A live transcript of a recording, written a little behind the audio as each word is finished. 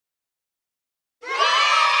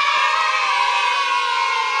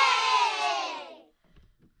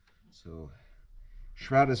So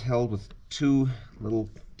shroud is held with two little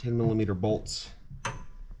 10mm bolts,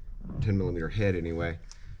 10mm head anyway,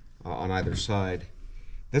 on either side.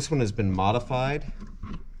 This one has been modified.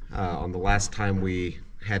 On the last time we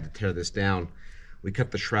had to tear this down, we cut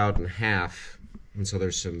the shroud in half, and so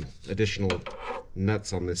there's some additional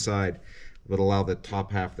nuts on this side that allow the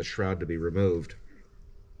top half of the shroud to be removed.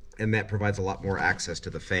 And that provides a lot more access to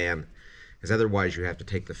the fan, because otherwise you have to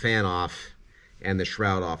take the fan off and the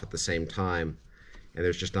shroud off at the same time, and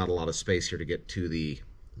there's just not a lot of space here to get to the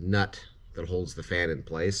nut that holds the fan in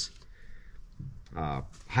place.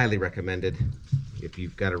 Highly recommended. If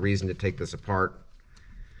you've got a reason to take this apart,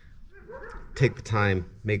 take the time,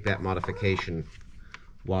 make that modification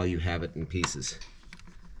while you have it in pieces.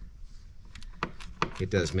 It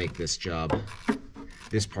does make this job,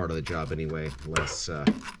 this part of the job anyway, less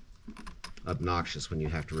obnoxious when you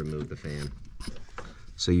have to remove the fan.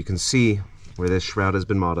 So you can see where this shroud has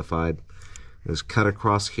been modified. It's cut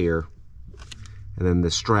across here, and then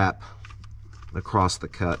the strap across the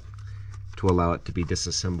cut to allow it to be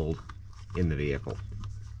disassembled in the vehicle.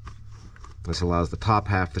 This allows the top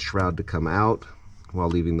half of the shroud to come out while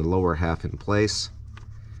leaving the lower half in place.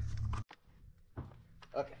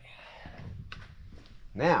 Okay.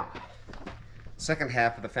 Now, second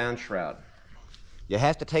half of the fan shroud. You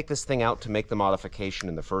have to take this thing out to make the modification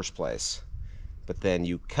in the first place, but then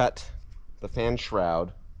you cut the fan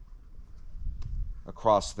shroud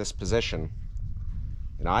across this position,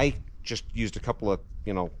 and I just used a couple of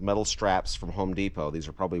metal straps from Home Depot. These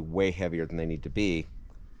are probably way heavier than they need to be.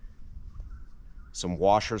 Some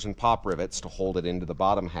washers and pop rivets to hold it into the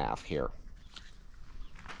bottom half here.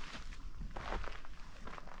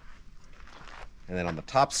 And then on the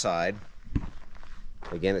top side,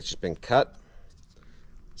 again, it's just been cut.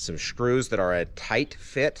 Some screws that are a tight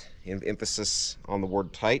fit, emphasis on the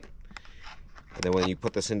word tight. And then when you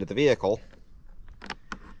put this into the vehicle,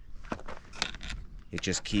 it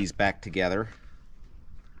just keys back together,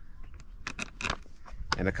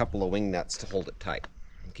 and a couple of wing nuts to hold it tight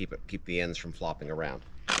and keep the ends from flopping around,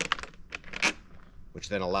 which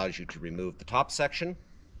then allows you to remove the top section,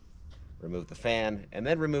 remove the fan, and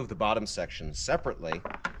then remove the bottom section separately,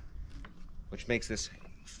 which makes this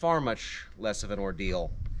far much less of an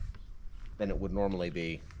ordeal than it would normally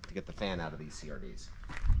be to get the fan out of these CRDs.